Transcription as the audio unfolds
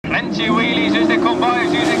plenty of wheelies as they come by.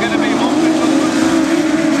 Who's it going to be?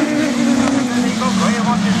 Graham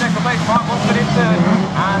on to second place, Mark Wolford in third.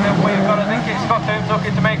 And then we've got, I think it's Scott Holmes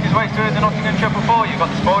looking to make his way through the Nottingham 444. You've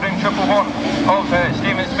got the Spalding 111 of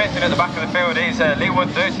Stephen Smith, and at the back of the field is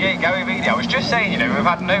Leewood 38, Gary Reedy. I was just saying, you know, we've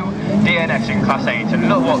had no DNS in Class 8, and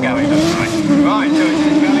look what Gary does tonight. Right, so it's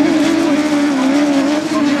Gary going to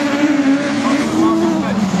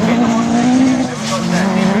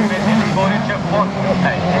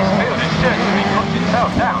this field is certainly knocked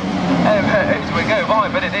itself down as we go by,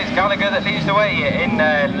 but it is Gallagher that leads the way in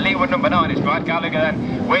Leewood number 9. It's Brad Gallagher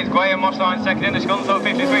then with Graham Mossline second in the Scunthorpe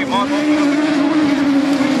 53. Mark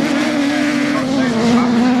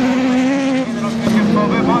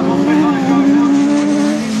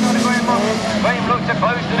Graham looked to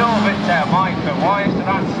close the door, but Mike wires to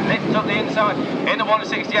that, slipped up the inside in the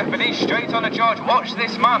 160F, but he's straight on the charge. Watch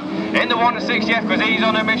this man in the 160F, because he's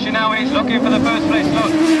on a mission now and he's looking for the first place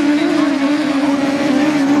slot.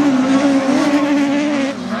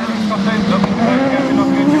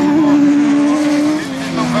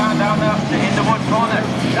 Down there in the wood corner,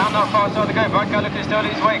 down that far side to go. Brad Gallagher still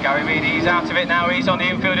his way. Gary Reedy, he's out of it now. He's on the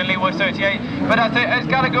infield in Leewood 38. But I think has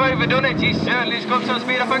Gallagher overdone it? He's certainly got some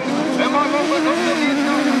speed. I think.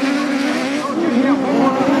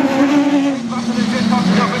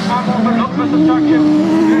 Look for some traction.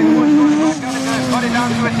 Got it down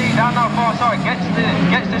to a T, down that far side.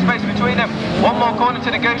 Gets the space between them. One more corner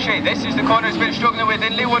to negotiate. This is the corner he's been struggling with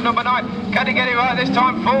in Leewood number 9. Can he get it right this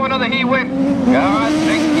time for another he win? I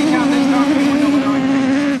think he can this time. Leewood number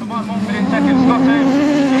 9. Come on, Mumford in second. Scott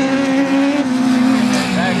Holmes.